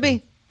us on Patreon. Could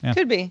be. Yeah.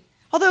 Could be.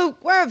 Although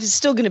Gaurav is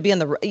still going to be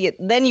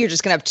then you're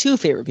just going to have two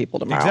favorite people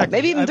tomorrow. Exactly.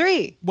 Maybe even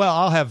three. Well,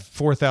 I'll have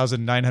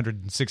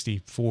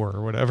 4,964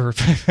 or whatever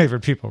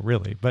favorite people,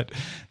 really. But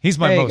he's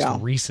my most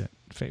recent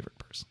favorite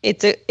person.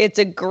 It's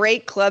a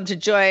great club to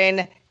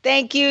join.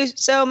 Thank you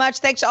so much.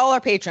 Thanks to all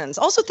our patrons.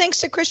 Also, thanks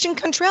to Christian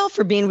Contrell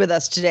for being with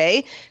us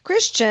today.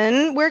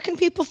 Christian, where can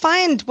people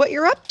find what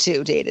you're up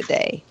to day to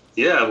day?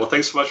 Yeah, well,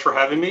 thanks so much for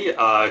having me.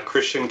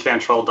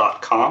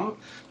 ChristianCantrell.com.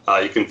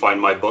 You can find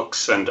my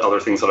books and other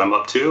things that I'm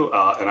up to,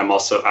 and I'm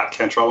also at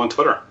Cantrell on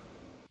Twitter.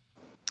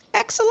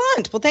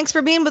 Excellent. Well, thanks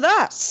for being with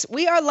us.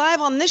 We are live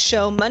on this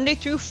show Monday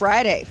through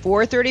Friday,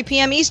 4:30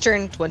 p.m.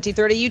 Eastern,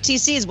 2030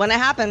 UTC is when it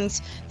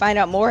happens. Find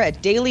out more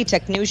at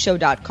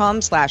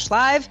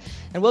dailytechnewsshow.com/live,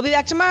 and we'll be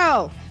back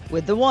tomorrow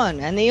with the one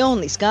and the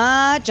only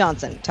Scott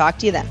Johnson. Talk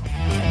to you then.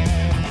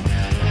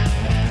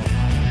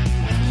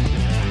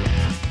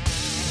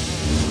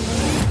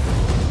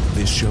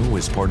 This show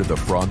is part of the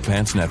Frog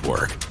Pants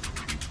Network.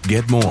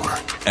 Get more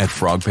at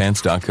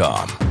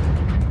frogpants.com.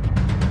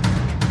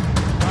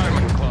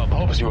 Diamond Club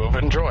hopes you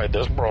have enjoyed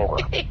this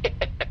program.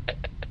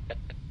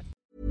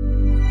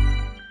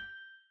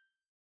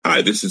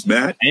 Hi, this is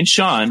Matt and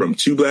Sean from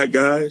Two Black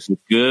Guys with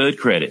Good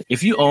Credit.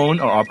 If you own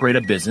or operate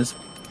a business,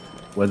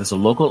 whether it's a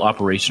local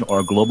operation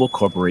or a global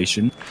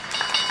corporation,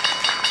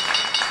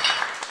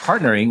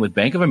 partnering with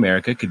Bank of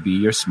America could be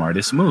your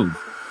smartest move.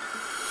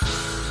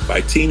 By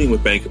teaming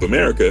with Bank of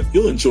America,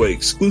 you'll enjoy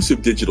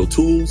exclusive digital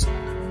tools,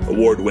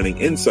 award-winning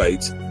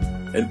insights,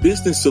 and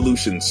business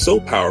solutions so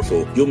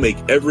powerful you'll make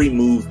every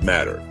move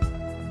matter.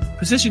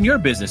 Position your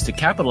business to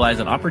capitalize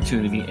on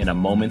opportunity in a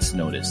moment's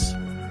notice.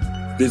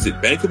 Visit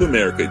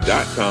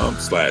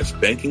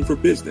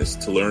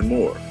bankofamerica.com/bankingforbusiness to learn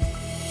more.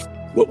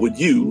 What would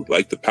you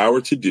like the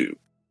power to do?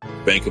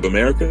 Bank of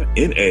America,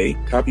 N.A.,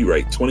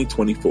 copyright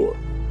 2024.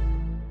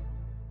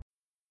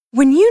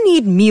 When you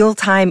need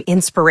mealtime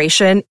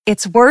inspiration,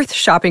 it's worth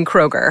shopping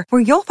Kroger,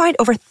 where you'll find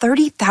over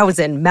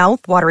 30,000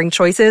 mouth-watering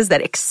choices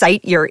that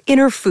excite your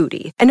inner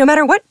foodie. And no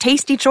matter what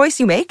tasty choice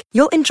you make,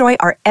 you'll enjoy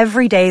our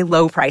everyday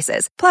low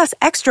prices, plus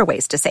extra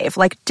ways to save,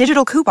 like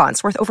digital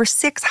coupons worth over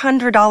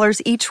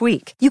 $600 each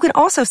week. You can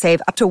also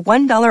save up to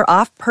 $1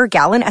 off per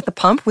gallon at the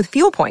pump with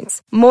fuel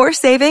points. More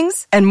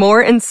savings and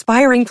more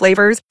inspiring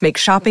flavors make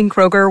shopping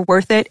Kroger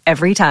worth it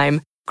every time.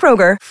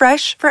 Kroger,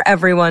 fresh for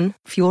everyone.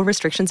 Fuel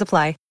restrictions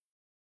apply.